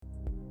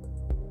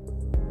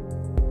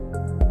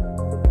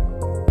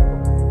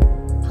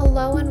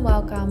Hello and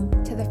welcome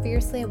to the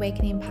Fiercely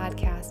Awakening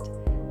podcast.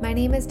 My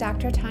name is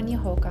Dr. Tanya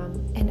Holcomb,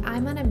 and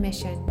I'm on a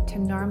mission to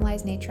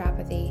normalize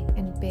naturopathy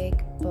in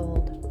big,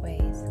 bold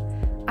ways.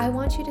 I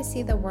want you to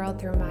see the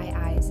world through my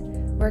eyes,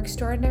 where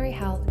extraordinary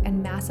health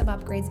and massive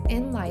upgrades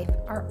in life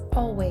are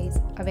always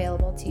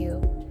available to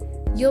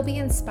you. You'll be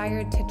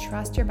inspired to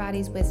trust your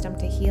body's wisdom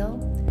to heal,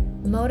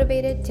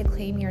 motivated to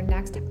claim your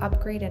next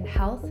upgrade in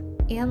health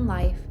and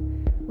life,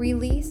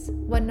 release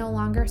what no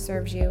longer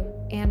serves you,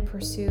 and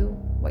pursue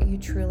what you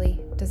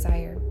truly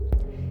desire.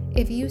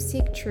 If you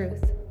seek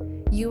truth,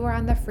 you are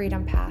on the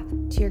freedom path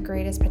to your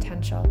greatest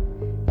potential.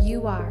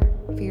 You are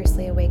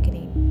fiercely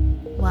awakening.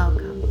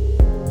 Welcome.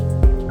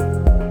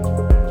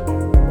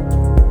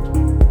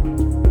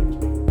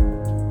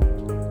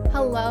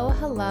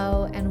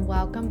 Hello, and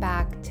welcome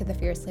back to the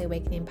Fiercely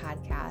Awakening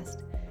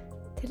podcast.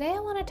 Today I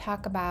want to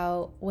talk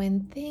about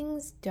when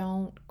things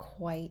don't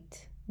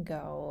quite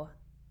go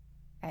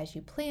as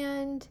you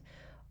planned,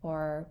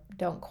 or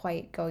don't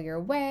quite go your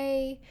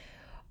way,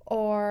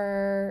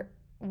 or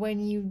when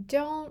you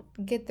don't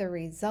get the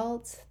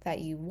results that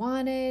you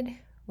wanted,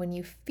 when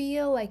you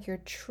feel like you're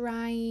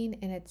trying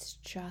and it's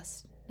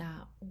just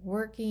not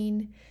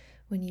working,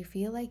 when you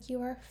feel like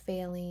you are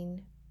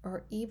failing,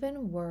 or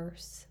even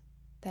worse,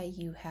 that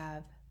you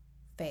have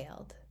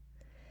failed.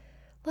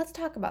 Let's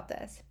talk about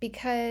this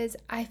because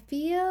I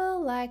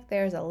feel like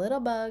there's a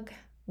little bug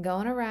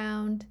going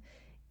around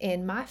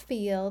in my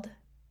field,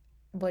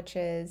 which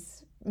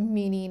is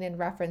meaning and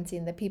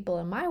referencing the people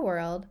in my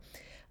world,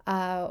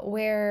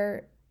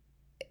 where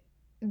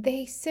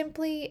they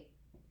simply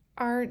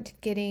aren't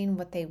getting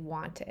what they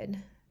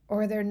wanted,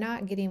 or they're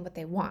not getting what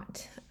they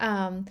want.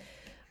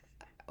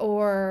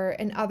 Or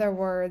in other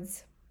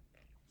words,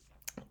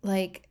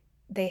 like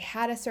they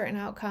had a certain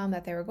outcome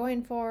that they were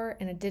going for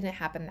and it didn't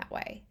happen that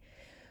way.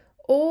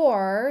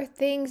 Or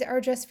things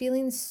are just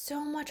feeling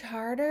so much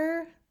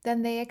harder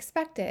than they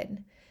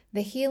expected. The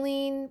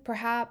healing,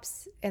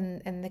 perhaps,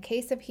 in the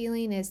case of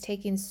healing, is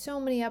taking so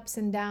many ups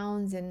and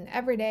downs, and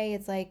every day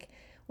it's like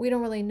we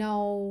don't really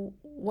know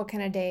what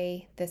kind of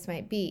day this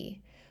might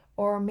be.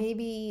 Or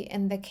maybe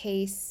in the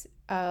case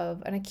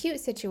of an acute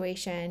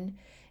situation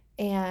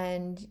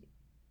and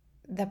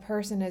the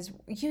person is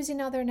using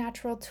all their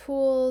natural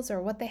tools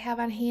or what they have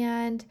on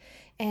hand,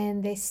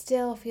 and they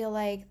still feel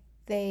like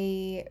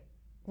they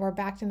were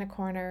backed in a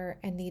corner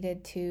and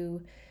needed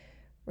to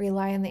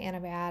rely on the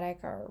antibiotic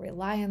or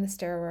rely on the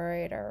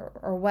steroid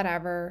or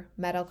whatever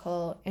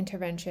medical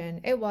intervention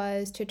it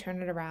was to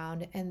turn it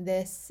around. And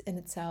this in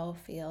itself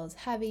feels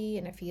heavy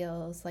and it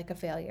feels like a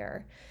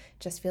failure. It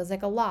just feels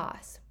like a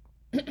loss.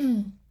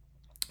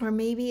 Or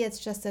maybe it's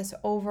just this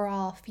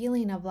overall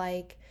feeling of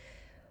like,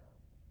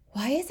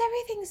 why is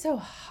everything so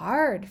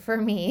hard for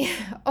me?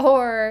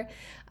 Or,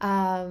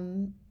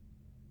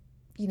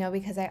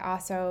 because I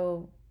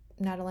also,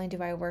 not only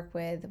do I work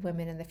with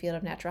women in the field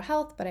of natural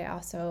health, but I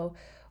also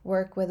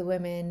work with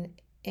women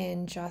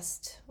in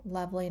just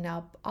leveling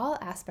up all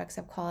aspects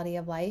of quality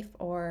of life,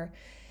 or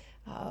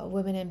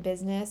women in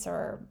business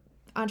or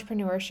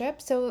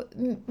entrepreneurship. So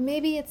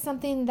maybe it's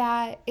something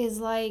that is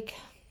like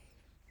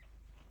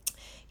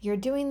you're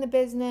doing the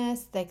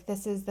business, like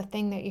this is the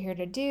thing that you're here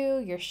to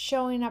do. You're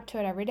showing up to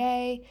it every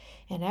day,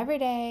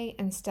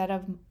 instead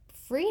of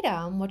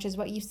freedom, which is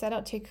what you set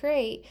out to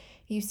create,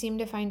 you seem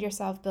to find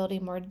yourself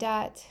building more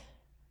debt,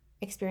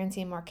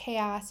 experiencing more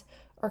chaos,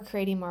 or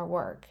creating more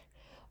work.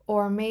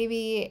 Or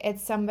maybe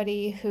it's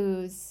somebody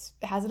who's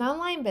has an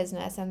online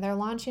business and they're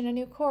launching a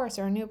new course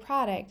or a new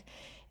product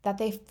that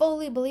they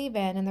fully believe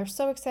in and they're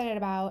so excited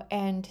about,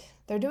 and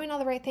they're doing all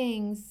the right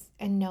things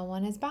and no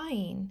one is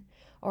buying,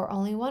 or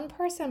only one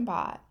person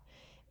bought.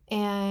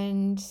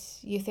 And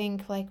you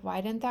think like,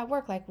 why didn't that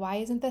work? Like, why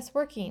isn't this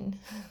working?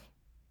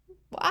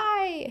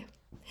 Why?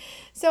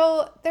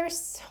 So there's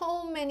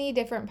so many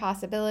different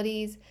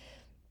possibilities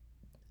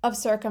of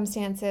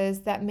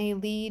circumstances that may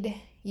lead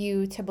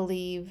you to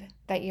believe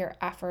that your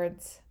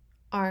efforts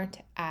aren't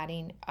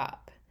adding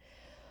up.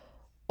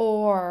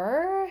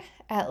 Or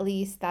at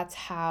least that's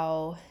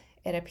how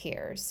it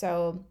appears.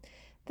 So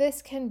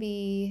this can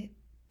be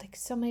like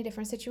so many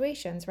different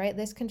situations, right?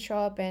 This can show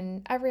up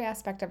in every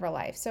aspect of our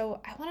life.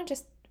 So I want to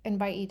just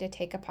invite you to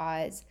take a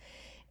pause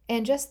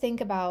and just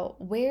think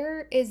about,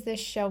 where is this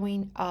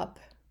showing up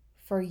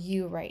for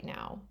you right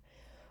now?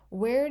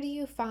 Where do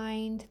you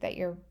find that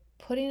you're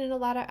putting in a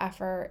lot of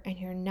effort and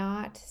you're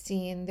not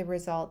seeing the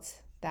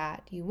results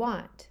that you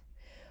want?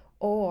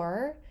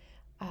 Or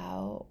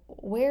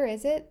where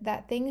is it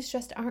that things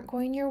just aren't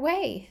going your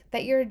way,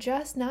 that you're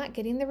just not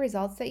getting the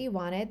results that you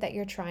wanted, that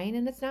you're trying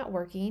and it's not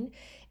working,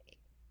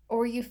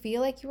 or you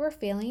feel like you were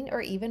failing,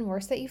 or even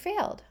worse, that you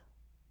failed?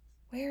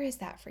 Where is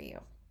that for you?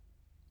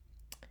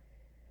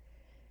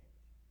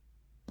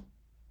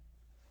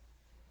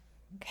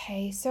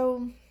 Okay,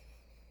 so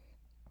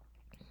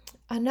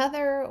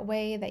another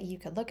way that you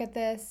could look at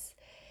this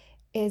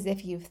is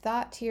if you've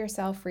thought to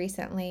yourself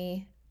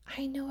recently,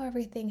 I know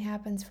everything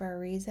happens for a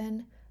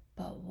reason,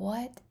 but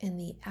what in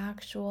the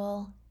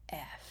actual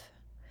F?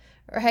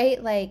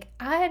 right? Like,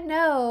 I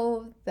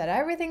know that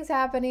everything's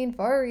happening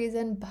for a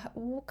reason, but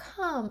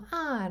come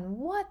on,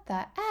 what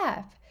the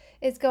F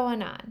is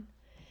going on?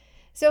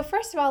 So,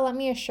 first of all, let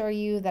me assure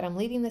you that I'm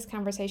leading this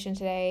conversation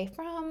today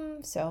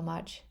from so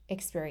much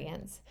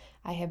experience.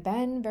 I have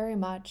been very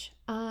much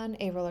on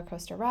a roller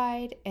coaster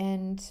ride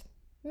in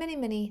many,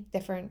 many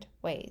different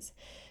ways.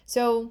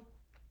 So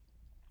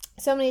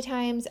many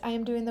times I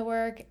am doing the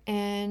work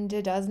and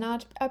it does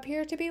not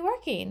appear to be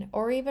working,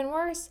 or even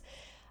worse,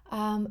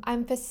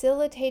 I'm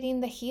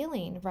facilitating the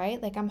healing,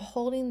 right? Like I'm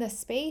holding the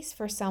space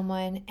for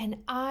someone, and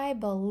I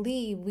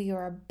believe we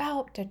are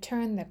about to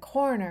turn the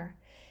corner,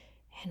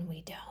 and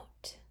we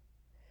don't.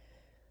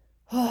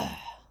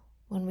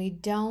 When we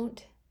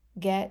don't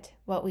get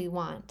what we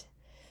want.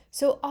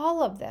 So,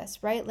 all of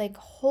this, right? Like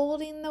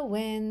holding the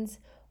wins,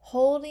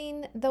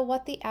 holding the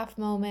what the F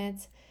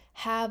moments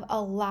have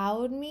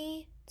allowed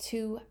me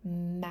to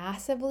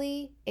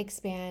massively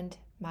expand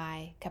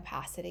my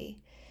capacity.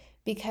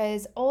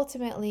 Because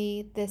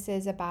ultimately, this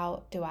is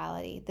about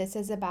duality. This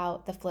is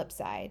about the flip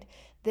side.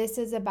 This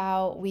is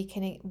about we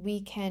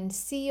can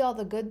see all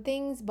the good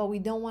things, but we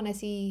don't want to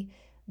see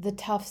the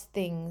tough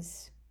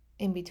things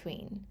in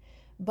between.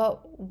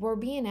 But we're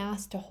being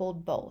asked to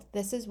hold both.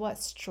 This is what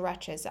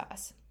stretches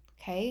us.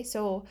 Okay,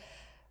 so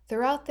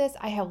throughout this,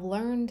 I have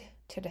learned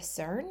to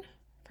discern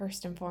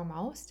first and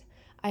foremost.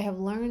 I have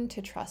learned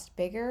to trust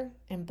bigger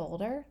and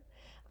bolder.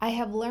 I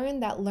have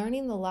learned that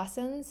learning the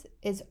lessons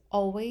is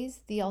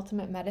always the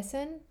ultimate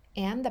medicine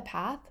and the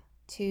path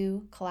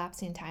to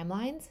collapsing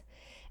timelines.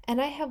 And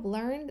I have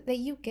learned that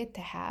you get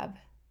to have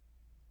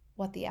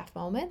what the F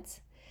moments,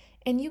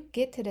 and you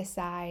get to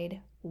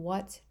decide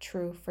what's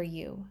true for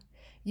you.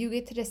 You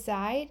get to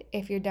decide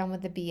if you're done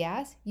with the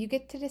BS. You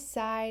get to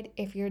decide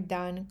if you're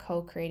done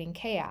co creating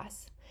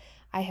chaos.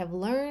 I have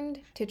learned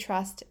to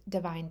trust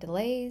divine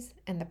delays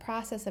and the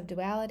process of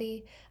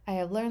duality. I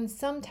have learned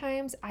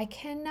sometimes I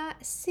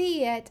cannot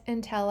see it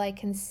until I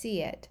can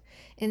see it.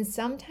 And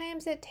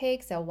sometimes it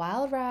takes a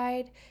wild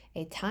ride,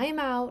 a time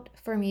out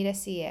for me to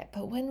see it.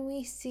 But when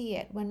we see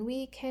it, when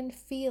we can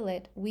feel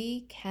it,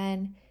 we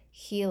can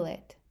heal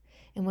it.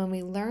 And when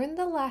we learn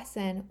the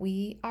lesson,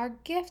 we are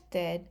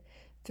gifted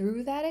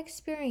through that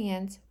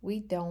experience, we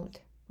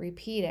don't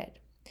repeat it.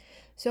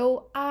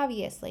 So,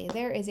 obviously,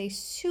 there is a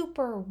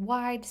super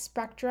wide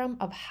spectrum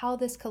of how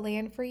this could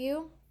land for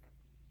you.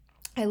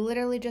 I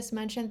literally just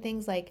mentioned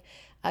things like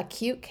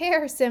acute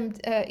care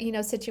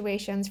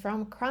situations,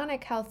 from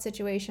chronic health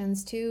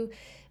situations to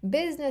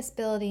business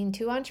building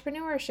to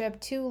entrepreneurship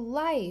to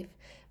life.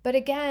 But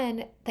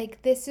again,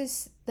 like this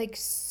is like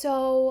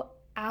so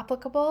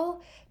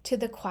applicable to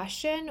the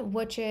question,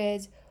 which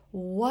is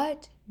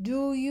what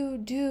do you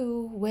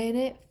do when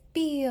it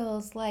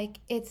feels like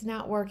it's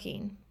not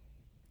working?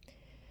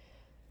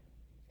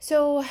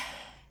 So,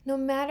 no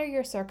matter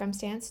your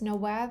circumstance, no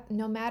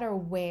matter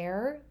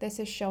where this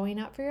is showing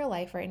up for your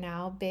life right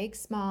now, big,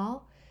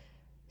 small,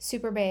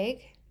 super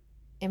big,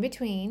 in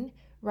between,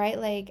 right?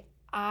 Like,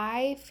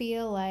 I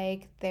feel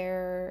like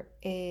there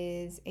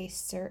is a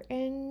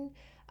certain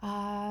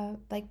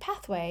like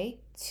pathway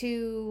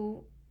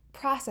to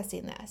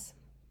processing this,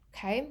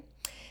 okay?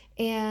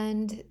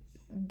 And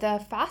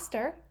the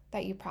faster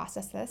that you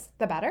process this,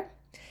 the better,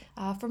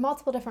 for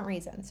multiple different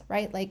reasons,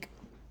 right? Like,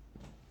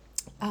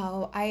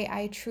 oh, I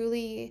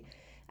actually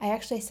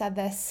said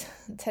this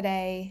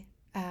today.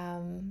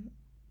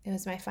 It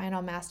was my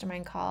final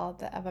mastermind call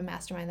of a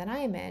mastermind that I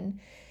am in.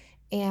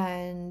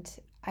 And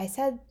I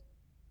said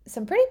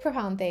some pretty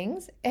profound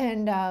things.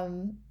 And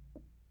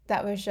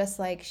that was just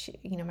like,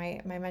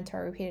 my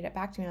mentor repeated it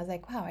back to me. I was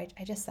like, wow, I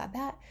just said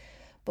that.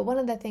 But one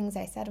of the things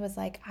I said was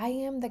like, I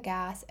am the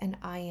gas and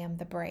I am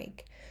the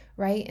brake,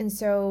 right? And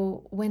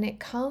so when it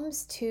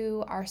comes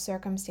to our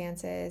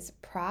circumstances,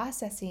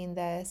 processing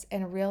this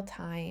in real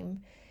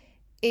time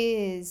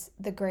is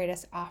the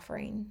greatest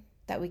offering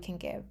that we can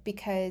give,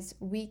 because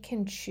we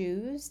can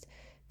choose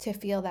to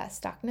feel that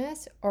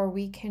stuckness, or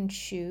we can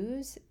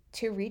choose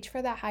to reach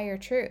for that higher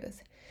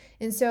truth.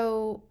 And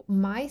so,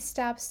 my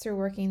steps through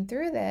working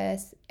through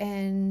this,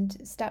 and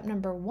step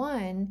number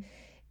one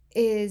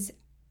is,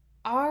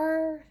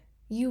 are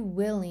you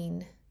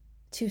willing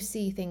to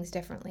see things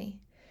differently?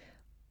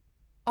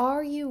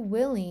 Are you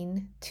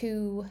willing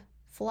to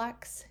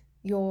flex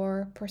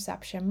your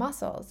perception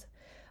muscles?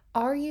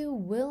 Are you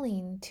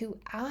willing to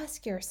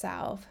ask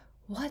yourself,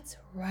 what's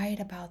right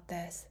about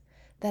this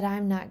that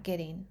I'm not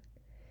getting?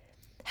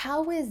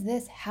 How is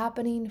this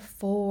happening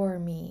for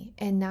me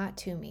and not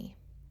to me?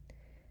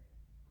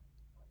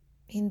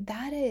 And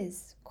that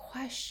is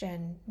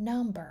question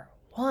number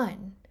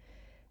one.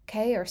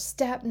 Okay, or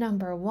step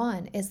number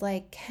one is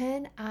like,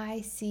 can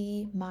I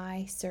see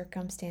my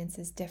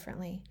circumstances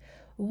differently?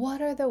 What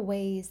are the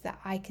ways that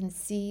I can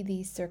see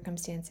these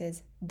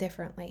circumstances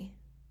differently?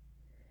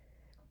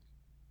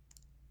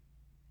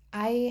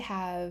 I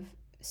have,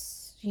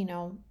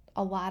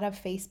 a lot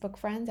of Facebook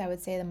friends. I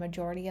would say the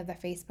majority of the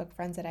Facebook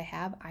friends that I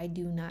have, I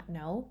do not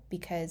know,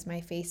 because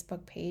my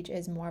Facebook page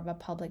is more of a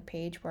public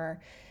page where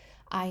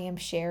I am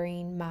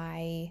sharing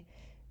my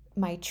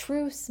my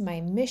truths,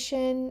 my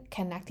mission,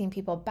 connecting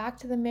people back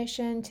to the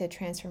mission, to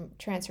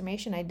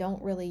transformation. I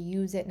don't really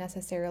use it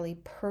necessarily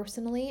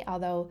personally,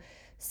 although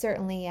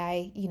certainly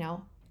I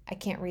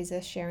can't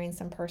resist sharing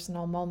some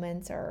personal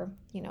moments or,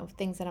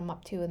 things that I'm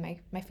up to with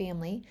my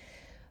family.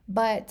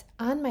 But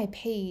on my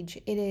page,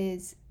 it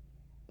is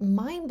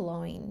mind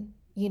blowing,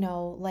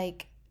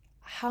 like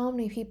how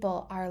many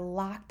people are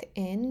locked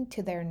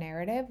into their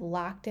narrative,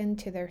 locked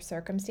into their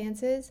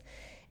circumstances,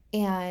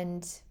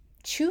 and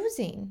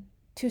choosing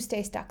to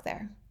stay stuck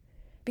there.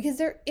 Because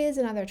there is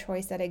another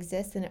choice that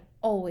exists and it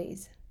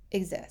always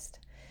exists.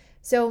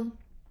 So,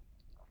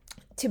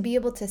 to be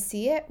able to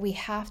see it, we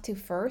have to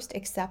first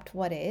accept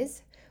what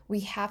is.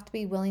 We have to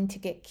be willing to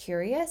get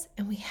curious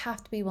and we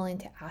have to be willing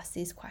to ask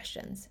these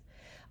questions.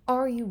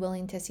 Are you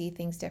willing to see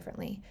things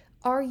differently?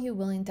 Are you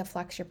willing to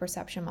flex your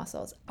perception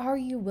muscles? Are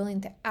you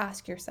willing to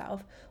ask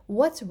yourself,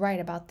 what's right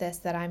about this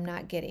that I'm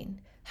not getting?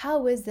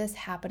 How is this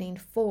happening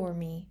for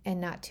me and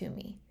not to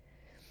me?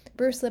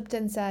 Bruce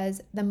Lipton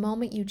says, the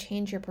moment you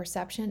change your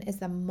perception is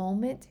the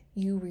moment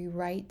you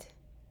rewrite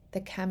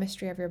the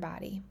chemistry of your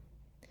body.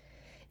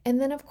 And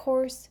then, of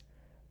course,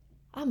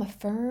 I'm a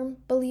firm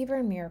believer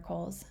in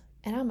miracles.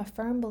 And I'm a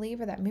firm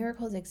believer that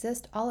miracles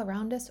exist all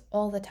around us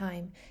all the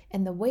time.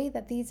 And the way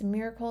that these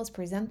miracles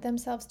present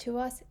themselves to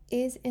us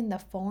is in the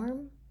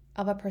form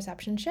of a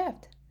perception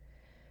shift,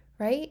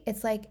 right?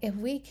 It's like if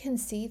we can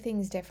see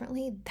things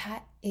differently,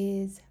 that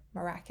is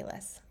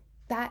miraculous.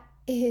 That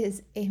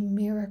is a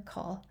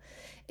miracle.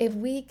 If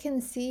we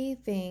can see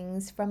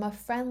things from a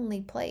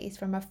friendly place,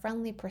 from a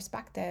friendly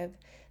perspective,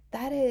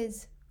 that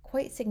is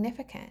quite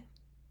significant.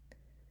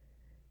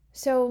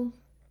 So,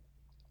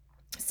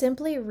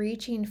 simply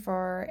reaching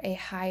for a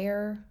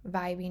higher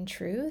vibing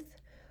truth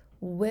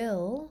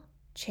will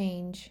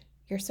change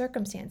your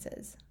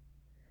circumstances.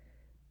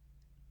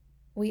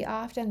 We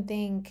often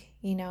think,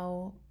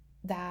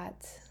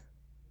 that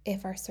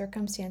if our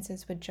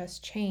circumstances would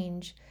just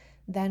change,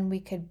 then we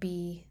could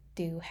be,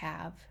 do,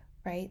 have,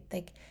 right?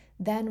 Like,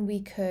 then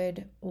we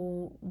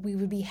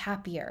would be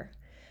happier,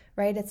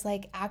 right? It's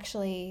like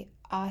actually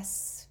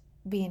us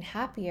being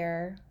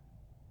happier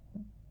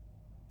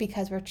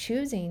because we're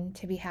choosing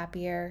to be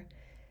happier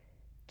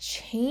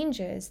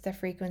changes the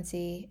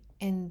frequency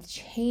and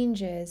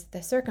changes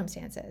the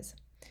circumstances.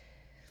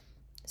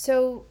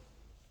 So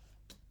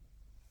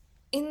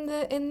in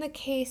the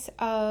case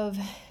of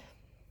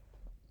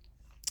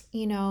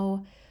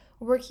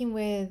working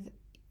with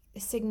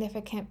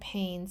significant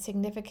pain,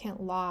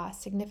 significant loss,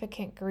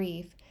 significant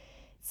grief,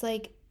 it's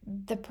like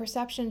the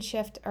perception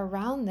shift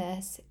around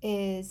this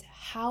is,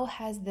 how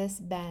has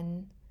this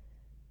been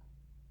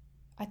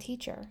a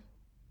teacher?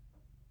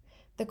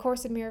 The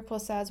Course in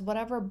Miracles says,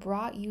 whatever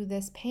brought you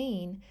this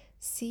pain,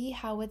 see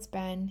how it's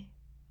been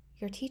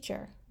your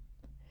teacher.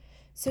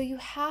 So you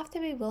have to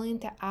be willing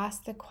to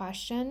ask the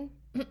question,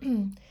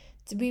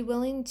 to be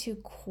willing to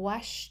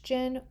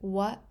question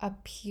what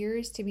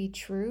appears to be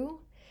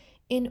true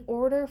in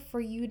order for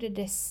you to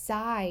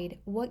decide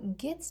what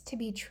gets to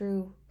be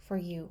true for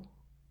you.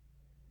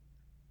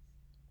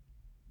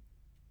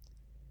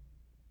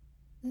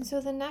 And so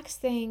the next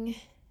thing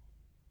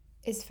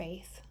is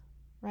faith,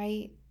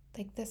 right?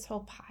 Like this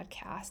whole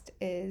podcast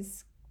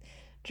is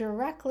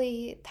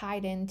directly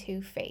tied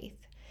into faith.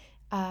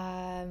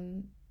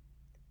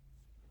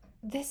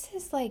 This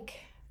is like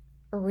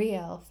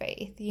real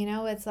faith,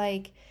 it's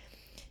like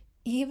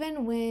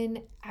even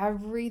when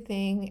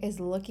everything is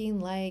looking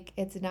like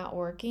it's not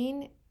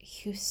working,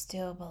 you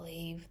still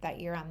believe that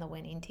you're on the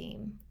winning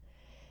team.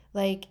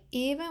 Like,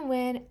 even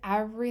when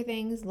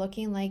everything's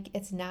looking like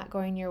it's not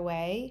going your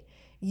way,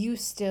 you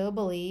still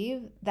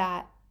believe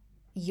that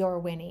you're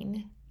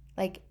winning.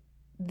 Like,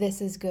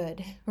 this is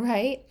good,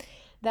 right?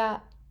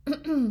 That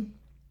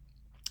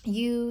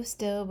you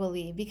still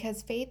believe,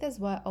 because faith is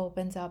what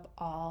opens up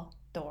all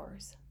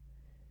doors.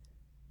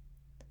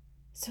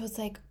 So it's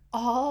like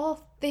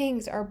all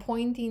things are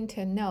pointing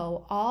to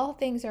no, all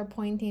things are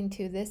pointing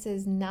to this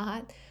is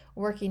not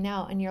working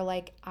out. And you're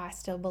like, I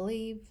still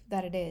believe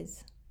that it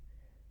is.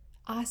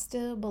 I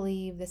still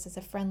believe this is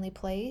a friendly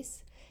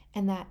place,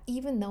 and that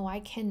even though I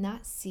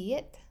cannot see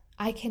it,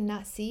 I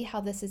cannot see how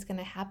this is going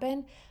to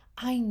happen,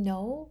 I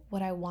know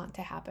what I want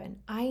to happen.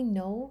 I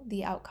know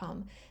the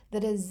outcome. The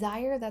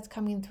desire that's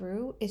coming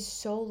through is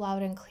so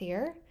loud and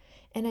clear.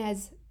 And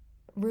as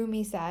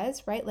Rumi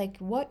says, right, like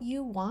what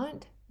you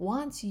want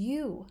wants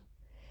you.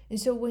 And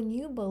so when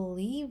you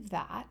believe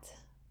that,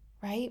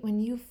 right, when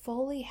you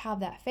fully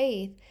have that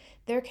faith,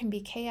 there can be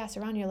chaos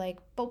around you. Like,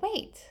 but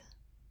wait.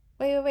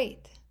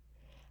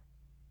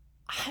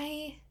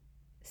 I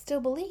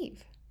still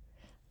believe.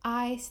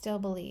 I still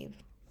believe.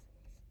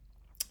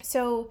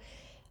 So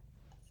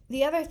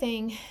the other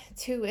thing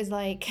too is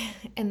like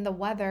in the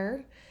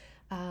weather,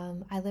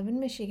 I live in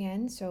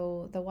Michigan,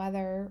 so the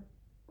weather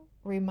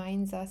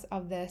reminds us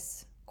of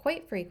this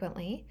quite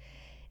frequently,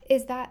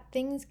 is that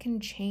things can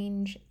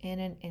change in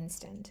an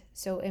instant.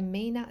 So it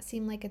may not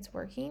seem like it's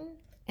working,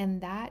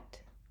 and that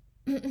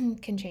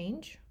can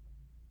change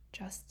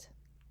just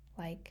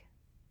like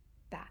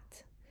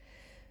that.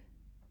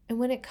 And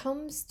when it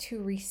comes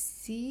to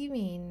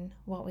receiving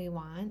what we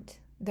want,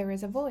 there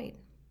is a void.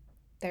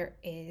 There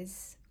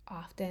is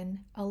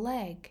often a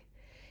lag.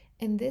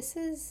 And this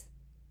is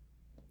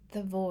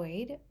the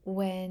void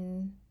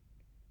when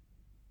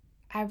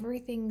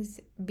everything's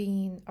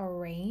being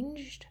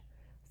arranged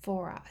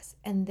for us.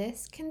 And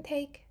this can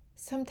take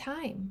some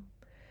time,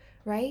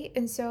 right?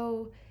 And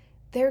so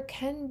there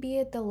can be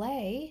a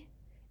delay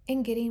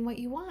in getting what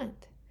you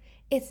want.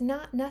 It's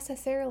not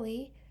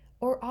necessarily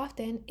or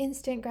often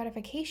instant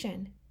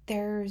gratification.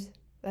 There's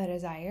the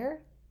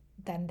desire,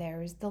 then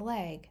there's the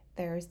lag,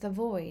 there's the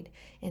void.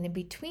 And in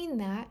between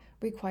that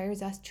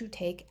requires us to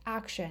take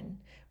action,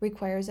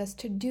 requires us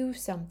to do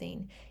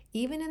something.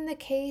 Even in the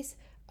case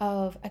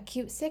of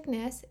acute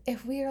sickness,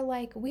 if we are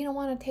like, we don't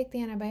want to take the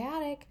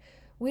antibiotic,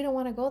 we don't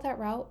want to go that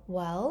route,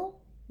 well,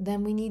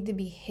 then we need to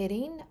be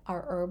hitting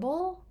our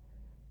herbal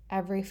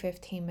every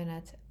 15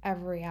 minutes,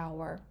 every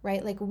hour,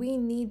 right? Like we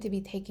need to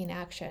be taking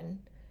action.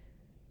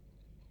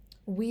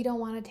 We don't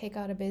want to take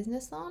out a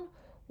business loan?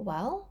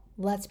 Well,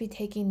 let's be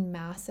taking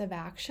massive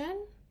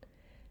action,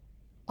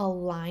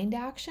 aligned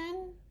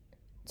action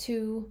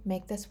to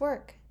make this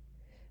work.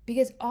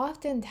 Because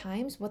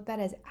oftentimes what that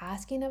is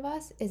asking of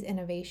us is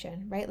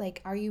innovation, right?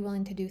 Like, are you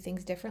willing to do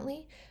things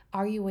differently?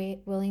 Are you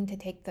willing to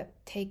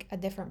take a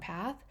different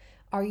path?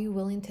 Are you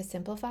willing to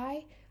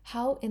simplify?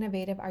 How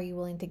innovative are you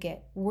willing to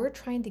get? We're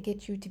trying to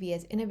get you to be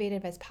as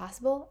innovative as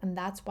possible, and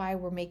that's why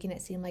we're making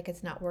it seem like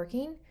it's not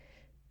working,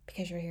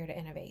 because you're here to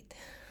innovate,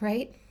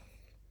 right?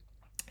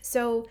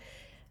 So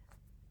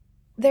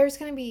there's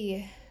going to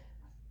be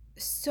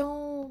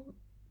so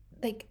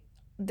like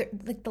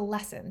the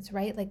lessons,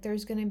 right? Like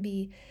there's going to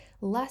be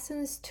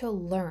lessons to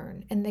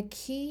learn, and the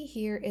key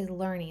here is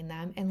learning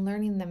them and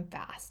learning them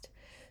fast.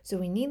 So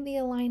we need the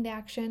aligned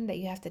action that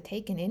you have to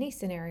take in any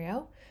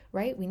scenario,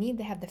 right? We need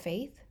to have the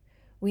faith.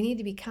 We need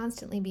to be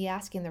constantly be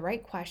asking the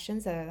right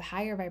questions that are the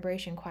higher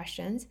vibration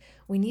questions.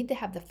 We need to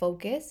have the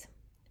focus,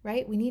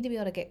 right? We need to be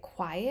able to get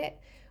quiet.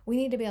 We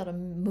need to be able to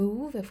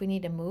move if we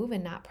need to move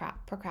and not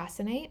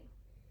procrastinate.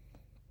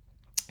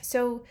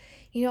 So,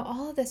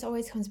 all of this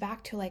always comes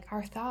back to like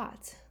our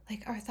thoughts.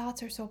 Like our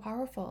thoughts are so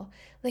powerful.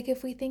 Like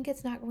if we think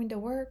it's not going to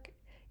work,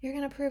 you're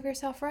going to prove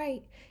yourself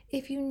right.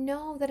 If you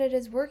know that it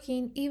is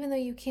working, even though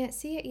you can't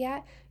see it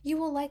yet, you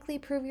will likely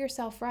prove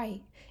yourself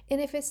right.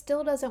 And if it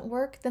still doesn't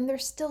work, then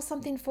there's still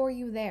something for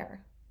you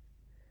there.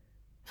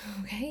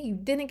 Okay, you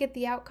didn't get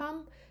the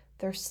outcome,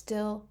 there's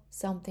still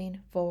something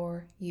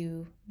for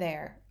you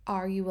there.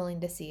 Are you willing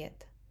to see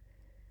it?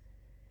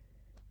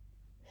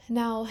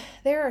 Now,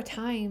 there are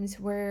times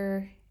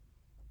where,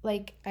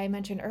 like I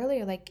mentioned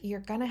earlier, like you're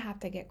gonna have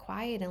to get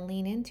quiet and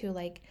lean into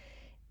like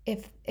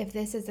if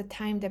this is a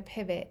time to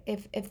pivot,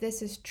 if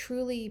this is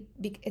truly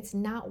it's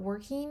not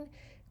working,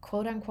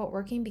 quote unquote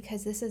working,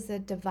 because this is a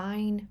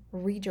divine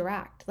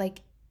redirect.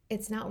 Like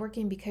it's not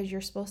working because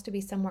you're supposed to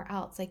be somewhere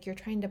else. Like you're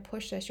trying to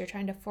push this, you're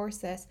trying to force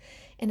this,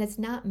 and it's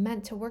not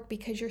meant to work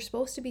because you're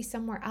supposed to be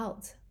somewhere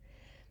else.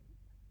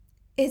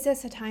 Is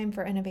this a time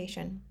for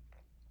innovation?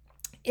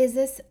 Is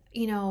this,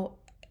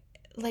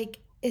 like,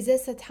 is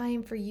this a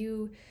time for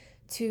you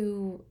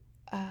to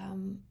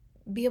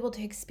be able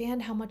to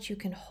expand how much you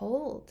can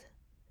hold,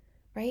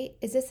 right?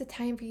 Is this a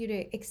time for you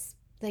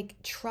to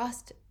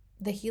trust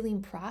the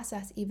healing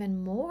process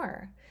even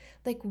more?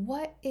 Like,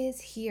 what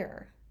is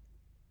here?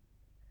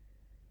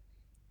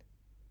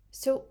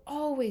 So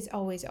always,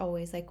 always,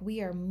 always, like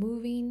we are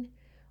moving,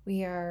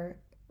 we are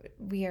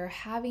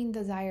having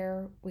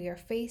desire, we are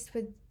faced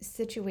with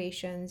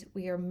situations,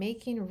 we are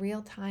making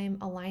real-time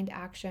aligned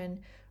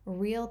action,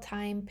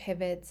 real-time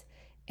pivots,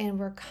 and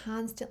we're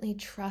constantly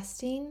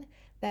trusting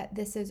that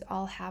this is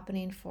all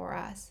happening for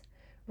us,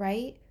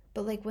 right?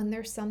 But like when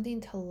there's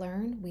something to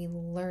learn, we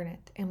learn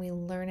it and we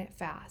learn it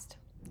fast.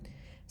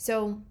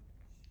 So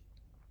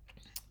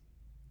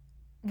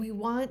we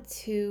want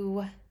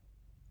to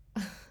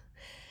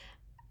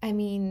I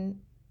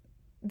mean,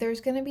 there's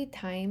going to be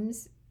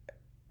times,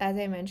 as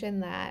I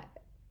mentioned, that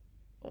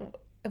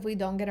if we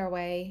don't get our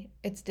way,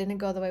 it didn't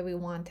go the way we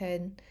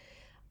wanted.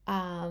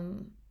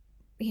 Um,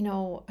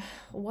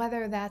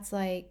 whether that's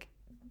like,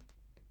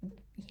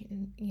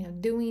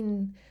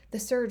 doing the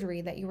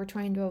surgery that you were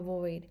trying to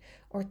avoid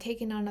or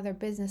taking on another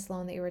business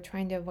loan that you were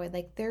trying to avoid.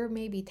 Like there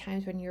may be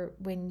times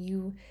when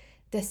you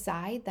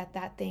decide that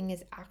that thing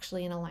is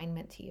actually in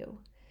alignment to you.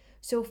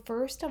 So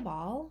first of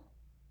all,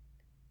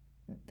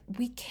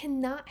 we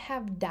cannot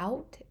have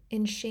doubt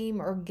and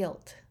shame or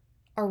guilt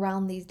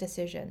around these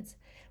decisions.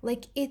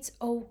 Like, it's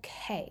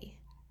okay.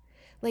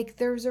 Like,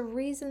 there's a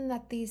reason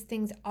that these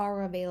things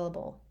are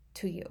available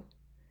to you.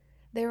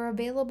 They're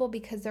available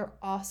because they're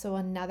also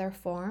another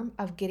form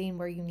of getting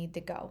where you need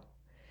to go.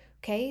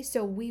 Okay,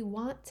 so we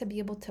want to be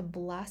able to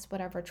bless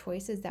whatever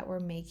choices that we're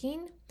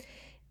making.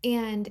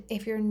 And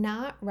if you're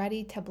not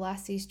ready to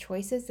bless these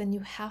choices, then you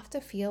have to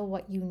feel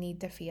what you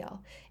need to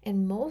feel.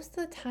 And most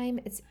of the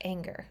time, it's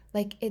anger.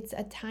 Like it's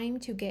a time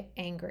to get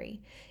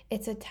angry.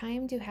 It's a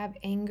time to have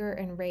anger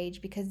and rage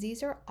because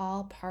these are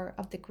all part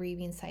of the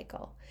grieving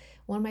cycle.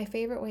 One of my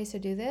favorite ways to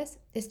do this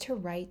is to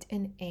write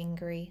an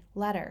angry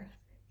letter.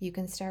 You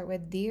can start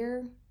with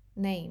Dear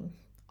Name.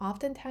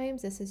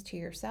 Oftentimes, this is to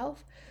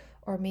yourself,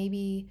 or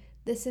maybe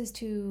this is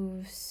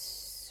to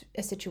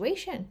a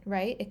situation,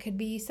 right? It could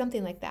be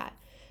something like that.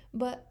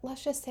 But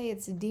let's just say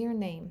it's Dear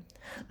Name.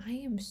 I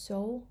am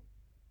so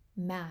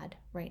mad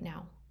right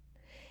now.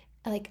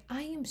 Like,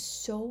 I am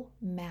so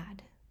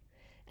mad.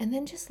 And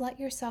then just let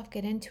yourself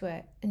get into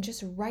it and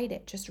just write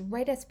it. Just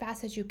write as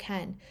fast as you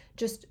can.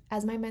 Just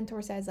as my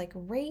mentor says, like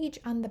rage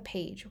on the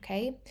page,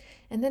 okay?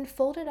 And then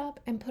fold it up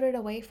and put it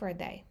away for a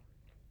day.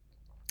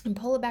 And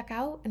pull it back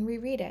out and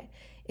reread it.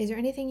 Is there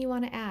anything you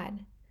want to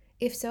add?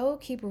 If so,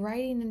 keep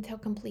writing until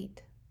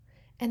complete.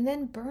 And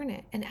then burn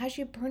it. And as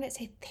you burn it,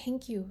 say,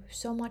 thank you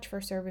so much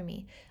for serving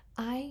me.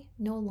 I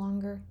no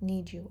longer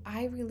need you.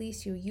 I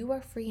release you. You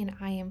are free and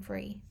I am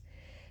free.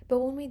 But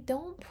when we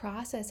don't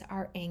process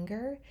our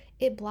anger,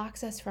 it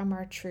blocks us from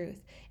our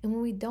truth. And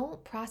when we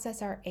don't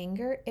process our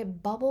anger,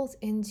 it bubbles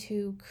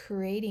into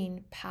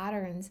creating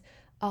patterns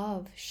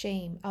of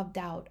shame, of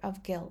doubt,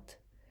 of guilt,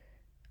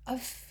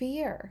 of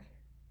fear.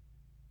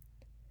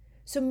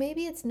 So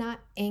maybe it's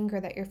not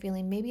anger that you're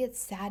feeling, maybe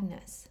it's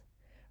sadness,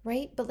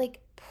 right? But like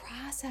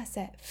process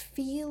it,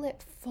 feel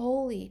it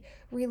fully,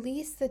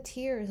 release the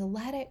tears,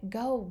 let it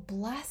go,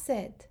 bless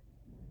it.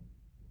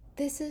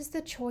 This is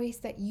the choice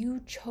that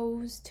you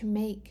chose to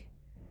make.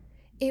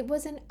 It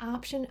was an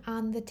option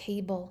on the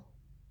table.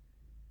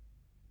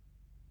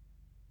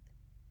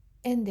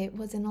 And it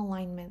was in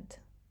alignment.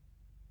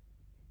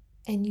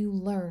 And you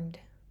learned.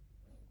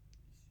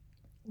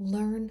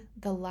 Learn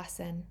the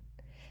lesson.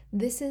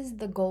 This is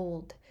the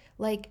gold.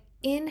 Like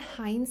in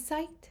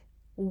hindsight,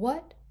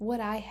 what would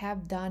I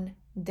have done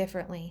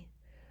differently?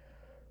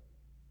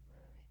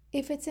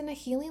 If it's in a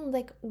healing,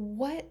 like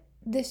what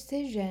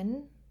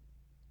decision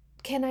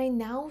can I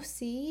now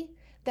see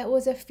that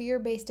was a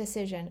fear-based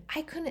decision?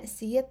 I couldn't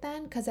see it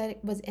then because I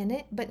was in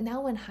it, but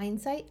now in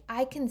hindsight,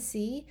 I can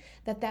see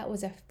that that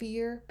was a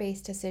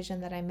fear-based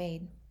decision that I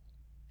made.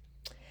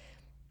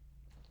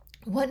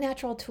 What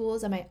natural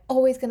tools am I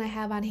always going to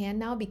have on hand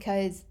now?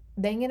 Because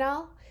dang it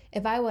all,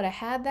 if I would have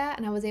had that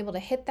and I was able to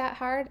hit that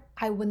hard,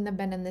 I wouldn't have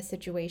been in this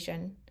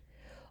situation.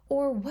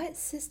 Or what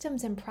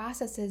systems and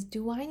processes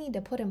do I need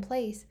to put in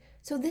place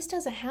so this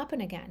doesn't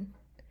happen again?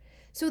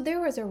 So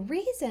there was a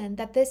reason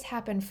that this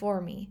happened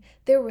for me.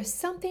 There was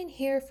something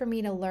here for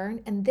me to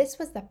learn, and this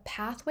was the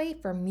pathway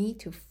for me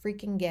to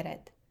freaking get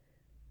it.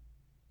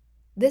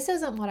 This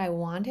isn't what I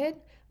wanted,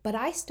 but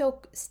I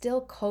still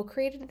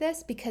co-created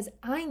this because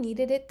I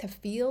needed it to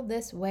feel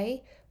this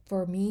way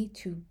for me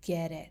to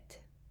get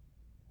it.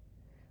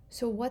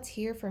 So what's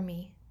here for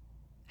me?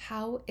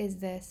 How is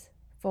this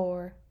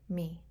for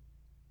me?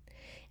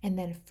 And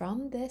then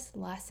from this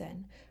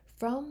lesson,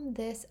 from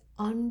this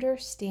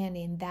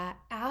understanding that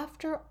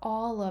after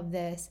all of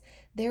this,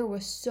 there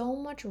was so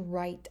much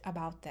right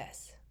about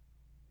this,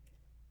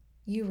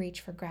 you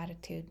reach for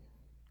gratitude.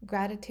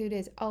 Gratitude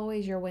is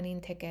always your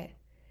winning ticket.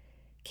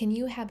 Can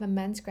you have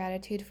immense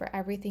gratitude for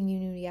everything you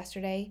knew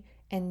yesterday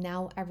and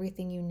now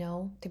everything you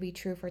know to be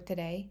true for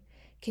today?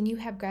 Can you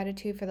have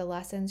gratitude for the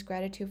lessons,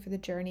 gratitude for the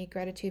journey,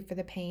 gratitude for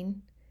the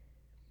pain?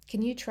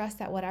 Can you trust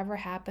that whatever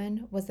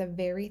happened was the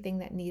very thing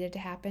that needed to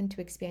happen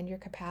to expand your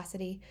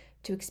capacity,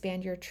 to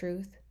expand your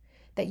truth?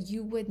 That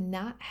you would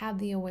not have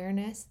the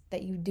awareness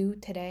that you do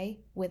today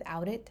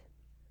without it?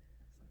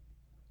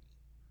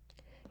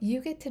 You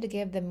get to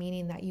give the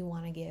meaning that you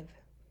want to give.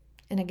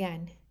 And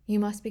again, you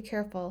must be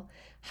careful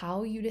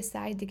how you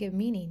decide to give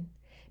meaning.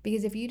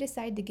 Because if you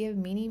decide to give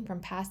meaning from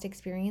past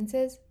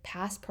experiences,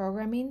 past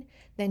programming,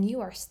 then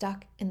you are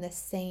stuck in the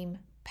same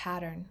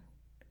pattern.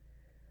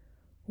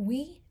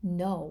 We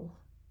know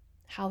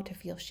how to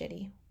feel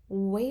shitty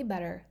way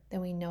better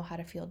than we know how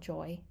to feel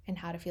joy and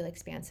how to feel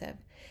expansive.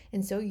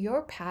 And so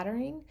your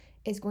patterning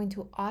is going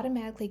to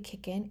automatically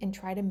kick in and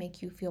try to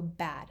make you feel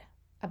bad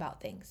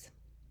about things.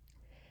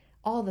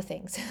 All the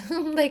things.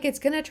 Like it's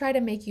going to try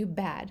to make you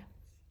bad.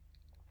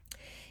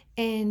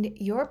 And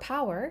your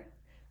power,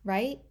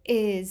 right,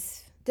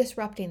 is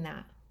disrupting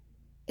that.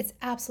 It's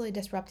absolutely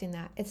disrupting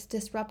that. It's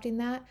disrupting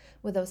that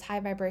with those high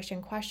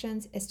vibration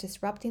questions. It's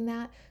disrupting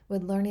that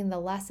with learning the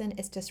lesson.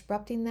 It's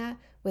disrupting that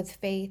with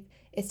faith.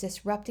 It's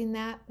disrupting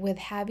that with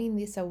having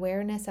this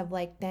awareness of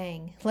like,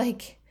 dang,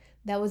 like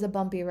that was a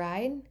bumpy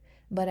ride,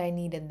 but I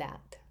needed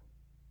that.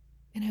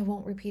 And I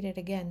won't repeat it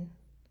again.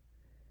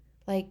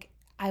 Like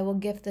I will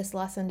gift this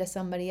lesson to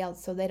somebody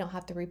else so they don't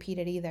have to repeat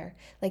it either.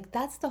 Like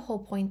that's the whole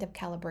point of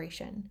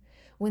calibration.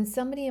 When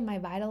somebody in my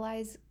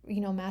Vitalize,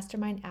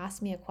 mastermind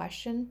asks me a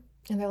question,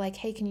 and they're like,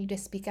 hey, can you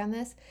just speak on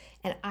this?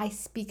 And I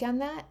speak on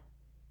that.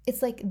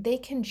 It's like they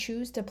can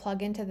choose to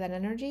plug into that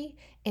energy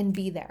and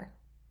be there,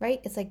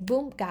 right? It's like,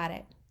 boom, got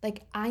it.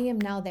 Like I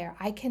am now there.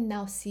 I can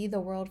now see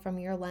the world from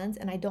your lens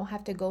and I don't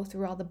have to go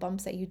through all the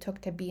bumps that you took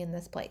to be in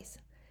this place.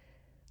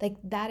 Like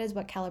that is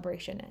what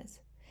calibration is.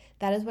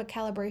 That is what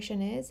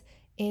calibration is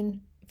in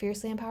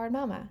Fiercely Empowered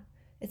Mama.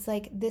 It's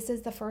like, this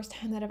is the first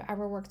time that I've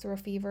ever worked through a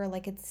fever.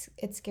 Like it's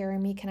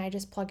scaring me. Can I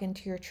just plug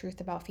into your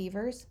truth about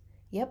fevers?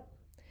 Yep.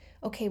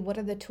 Okay, what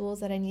are the tools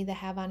that I need to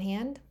have on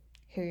hand?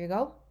 Here you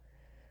go,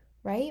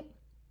 right?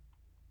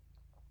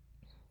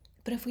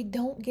 But if we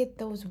don't get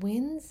those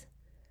wins,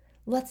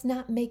 let's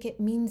not make it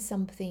mean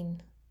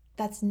something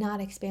that's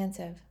not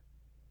expansive.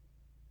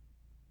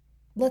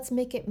 Let's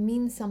make it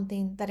mean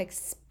something that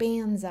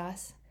expands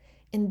us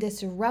and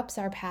disrupts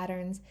our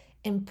patterns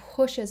and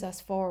pushes us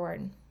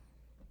forward.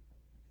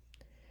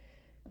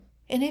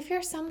 And if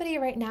you're somebody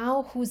right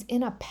now who's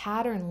in a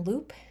pattern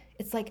loop,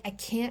 it's like, I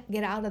can't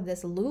get out of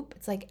this loop.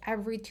 It's like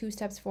every 2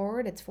 steps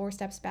forward, it's 4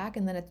 steps back,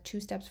 and then it's 2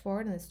 steps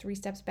forward, and it's 3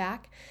 steps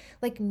back.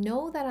 Like,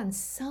 know that on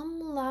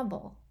some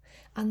level,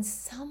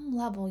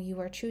 you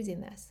are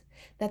choosing this,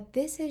 that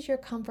this is your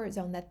comfort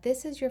zone, that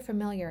this is your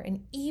familiar.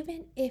 And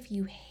even if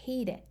you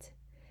hate it,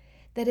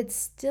 that it's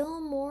still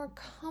more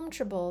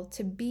comfortable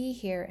to be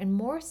here and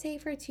more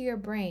safer to your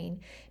brain,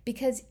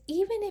 because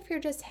even if you're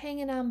just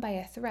hanging on by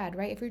a thread,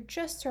 right? If you're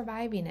just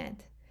surviving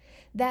it,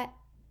 that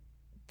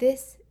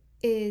this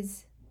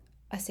is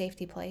a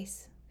safety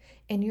place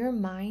and your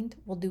mind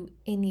will do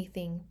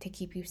anything to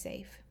keep you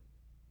safe.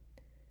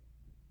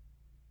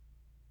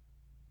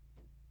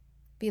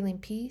 Feeling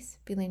peace,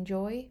 feeling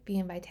joy,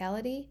 feeling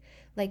vitality,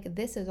 like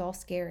this is all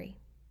scary.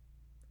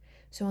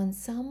 So on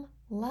some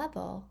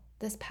level,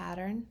 this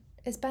pattern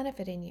is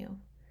benefiting you.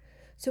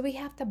 So we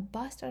have to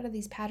bust out of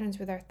these patterns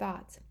with our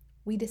thoughts.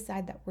 We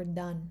decide that we're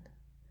done.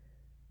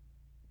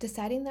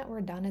 Deciding that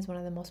we're done is one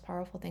of the most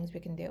powerful things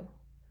we can do.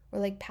 We're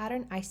like,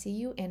 pattern, I see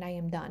you and I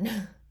am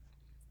done.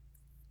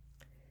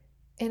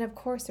 And of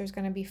course, there's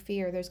going to be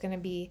fear. There's going to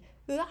be,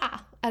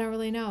 I don't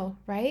really know,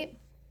 right?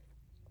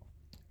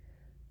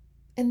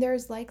 And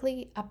there's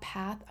likely a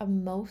path of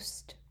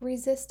most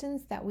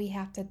resistance that we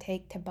have to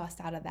take to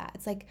bust out of that.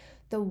 It's like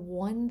the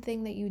one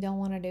thing that you don't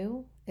want to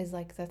do is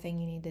like the thing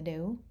you need to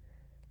do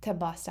to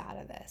bust out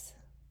of this.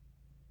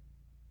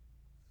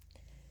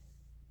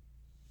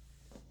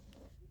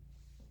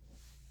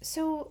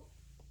 So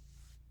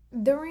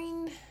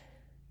during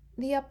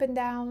the up and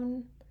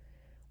down,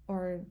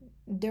 or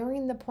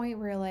during the point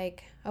where you're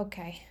like,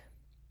 okay,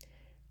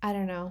 I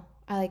don't know,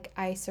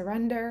 I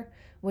surrender,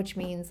 which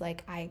means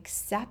like I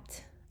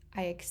accept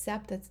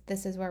that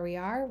this is where we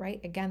are, right?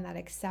 Again, that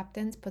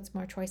acceptance puts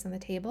more choice on the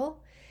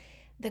table.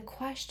 The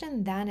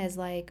question then is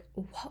like,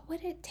 what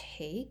would it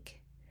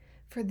take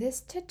for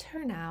this to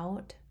turn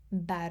out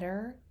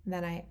better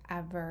than I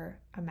ever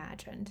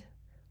imagined?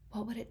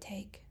 What would it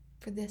take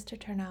for this to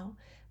turn out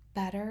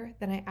better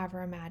than I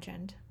ever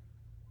imagined?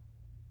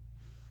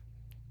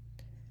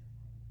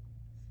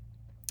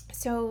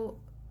 So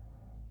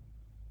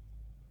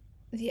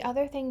the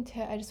other thing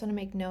I just want to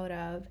make note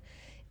of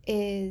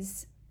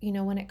is,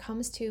 when it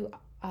comes to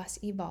us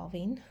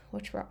evolving,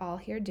 which we're all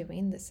here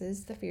doing, this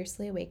is the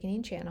Fiercely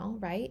Awakening channel,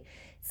 right?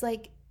 It's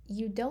like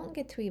you don't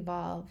get to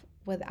evolve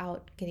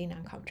without getting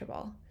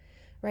uncomfortable,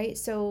 right?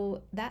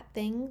 So that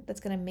thing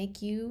that's going to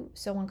make you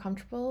so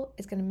uncomfortable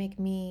is going to make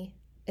me,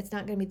 it's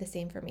not going to be the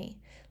same for me.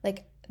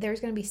 Like there's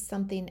going to be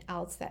something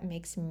else that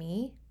makes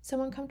me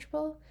so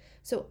uncomfortable.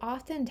 So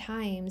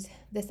oftentimes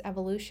this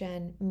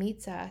evolution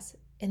meets us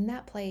in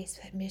that place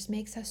that just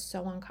makes us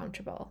so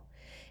uncomfortable.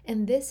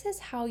 And this is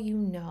how you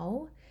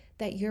know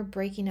that you're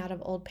breaking out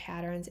of old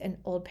patterns and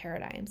old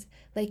paradigms.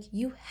 Like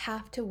you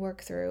have to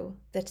work through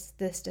this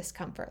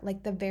discomfort.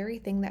 Like the very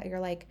thing that you're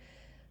like,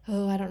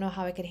 oh, I don't know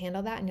how I could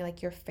handle that.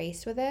 And you're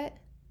faced with it.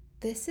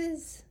 This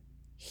is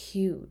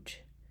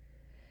huge.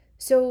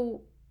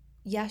 So,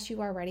 yes,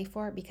 you are ready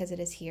for it because it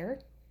is here.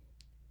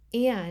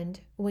 And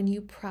when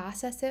you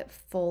process it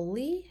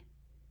fully,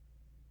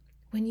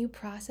 when you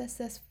process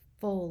this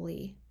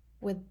fully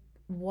with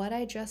what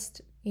I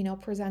just,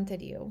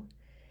 presented you,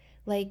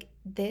 like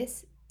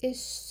this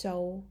is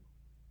so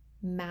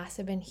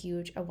massive and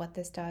huge of what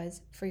this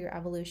does for your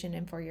evolution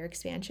and for your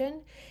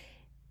expansion.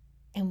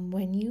 And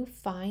when you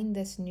find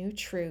this new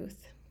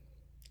truth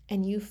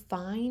and you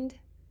find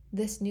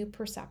this new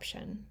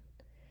perception,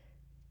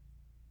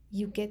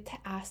 you get to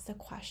ask the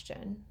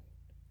question,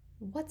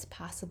 what's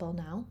possible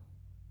now?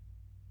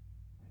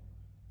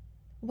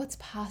 What's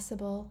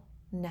possible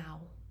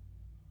now?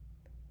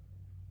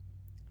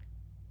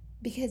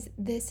 Because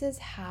this is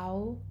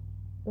how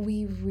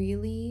we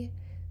really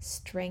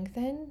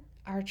strengthen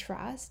our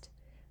trust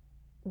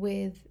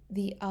with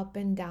the up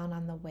and down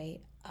on the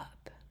way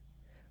up,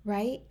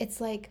 right?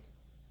 It's like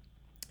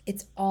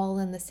it's all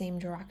in the same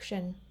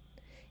direction.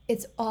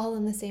 It's all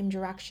in the same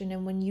direction.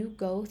 And when you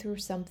go through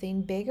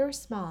something big or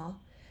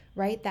small,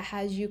 right, that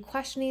has you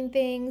questioning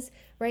things,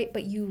 right,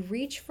 but you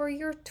reach for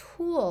your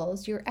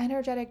tools, your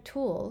energetic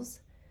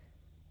tools,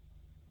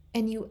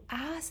 and you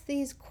ask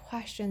these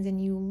questions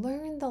and you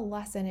learn the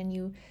lesson and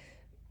you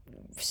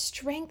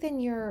strengthen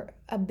your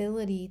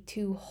ability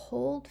to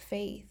hold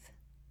faith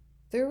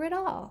through it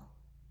all.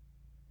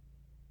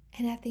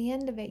 And at the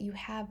end of it, you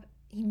have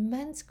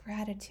immense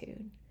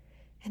gratitude.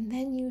 And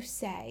then you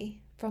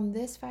say, from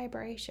this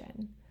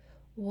vibration,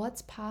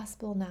 what's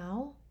possible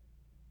now?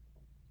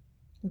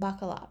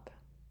 Buckle up.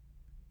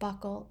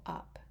 Buckle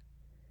up.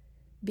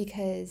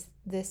 because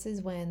this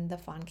is when the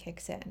fun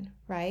kicks in,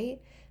 right?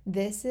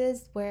 This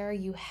is where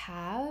you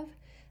have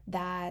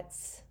that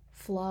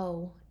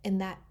flow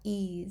and that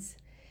ease.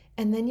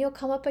 And then you'll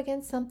come up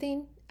against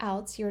something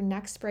else, your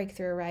next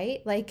breakthrough,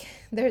 right? Like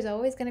there's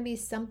always going to be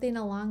something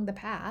along the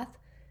path.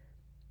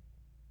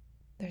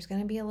 There's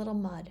going to be a little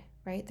mud,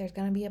 right? There's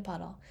going to be a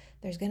puddle.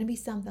 There's going to be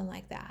something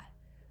like that.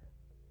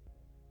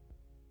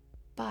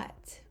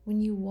 But when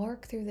you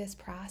work through this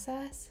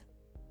process,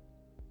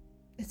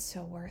 it's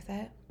so worth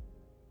it.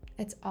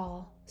 It's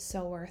all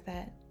so worth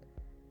it.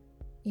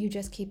 You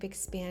just keep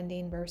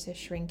expanding versus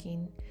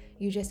shrinking.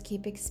 You just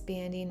keep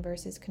expanding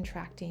versus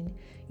contracting.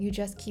 You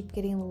just keep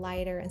getting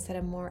lighter instead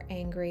of more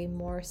angry,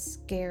 more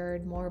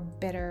scared, more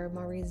bitter,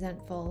 more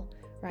resentful,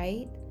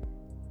 right?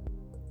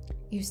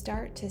 You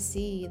start to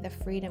see the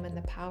freedom and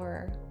the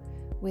power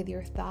with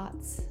your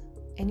thoughts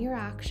and your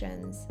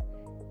actions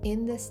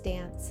in this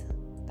dance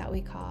that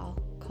we call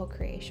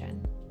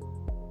co-creation.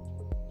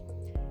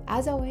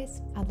 As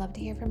always, I'd love to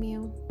hear from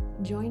you.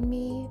 Join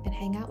me and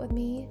hang out with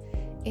me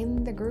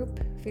in the group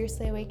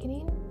Fiercely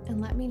Awakening and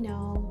let me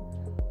know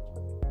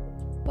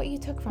what you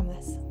took from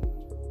this.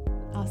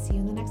 I'll see you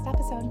in the next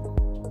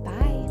episode.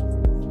 Bye.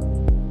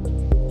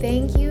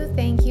 Thank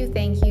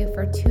you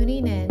for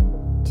tuning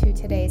in to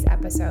today's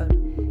episode.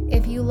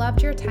 If you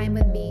loved your time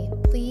with me,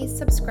 please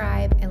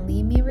subscribe and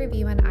leave me a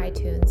review on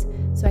iTunes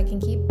so I can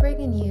keep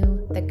bringing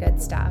you the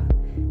good stuff.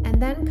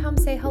 And then come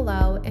say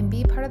hello and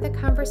be part of the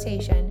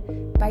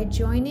conversation by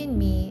joining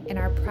me in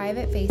our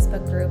private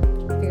Facebook group,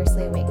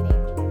 Fiercely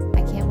Awakening.